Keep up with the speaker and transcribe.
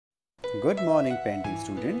Good morning, painting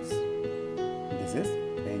students. This is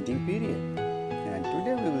painting period, and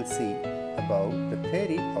today we will see about the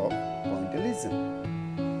theory of pointillism.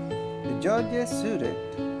 The Georges Seurat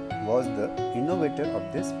was the innovator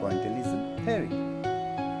of this pointillism theory.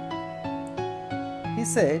 He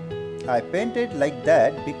said, "I painted like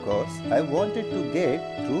that because I wanted to get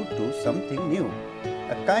true to something new,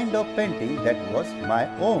 a kind of painting that was my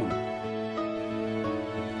own."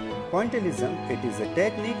 Pointillism, it is a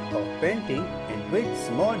technique of painting in which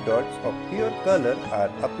small dots of pure color are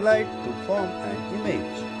applied to form an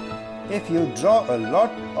image. If you draw a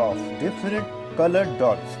lot of different colored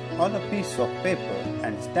dots on a piece of paper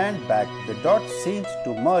and stand back, the dots seem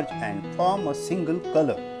to merge and form a single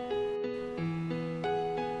color.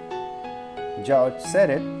 Georges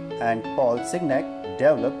Seurat and Paul Signac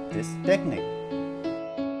developed this technique.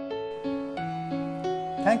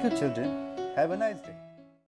 Thank you, children. Have a nice day.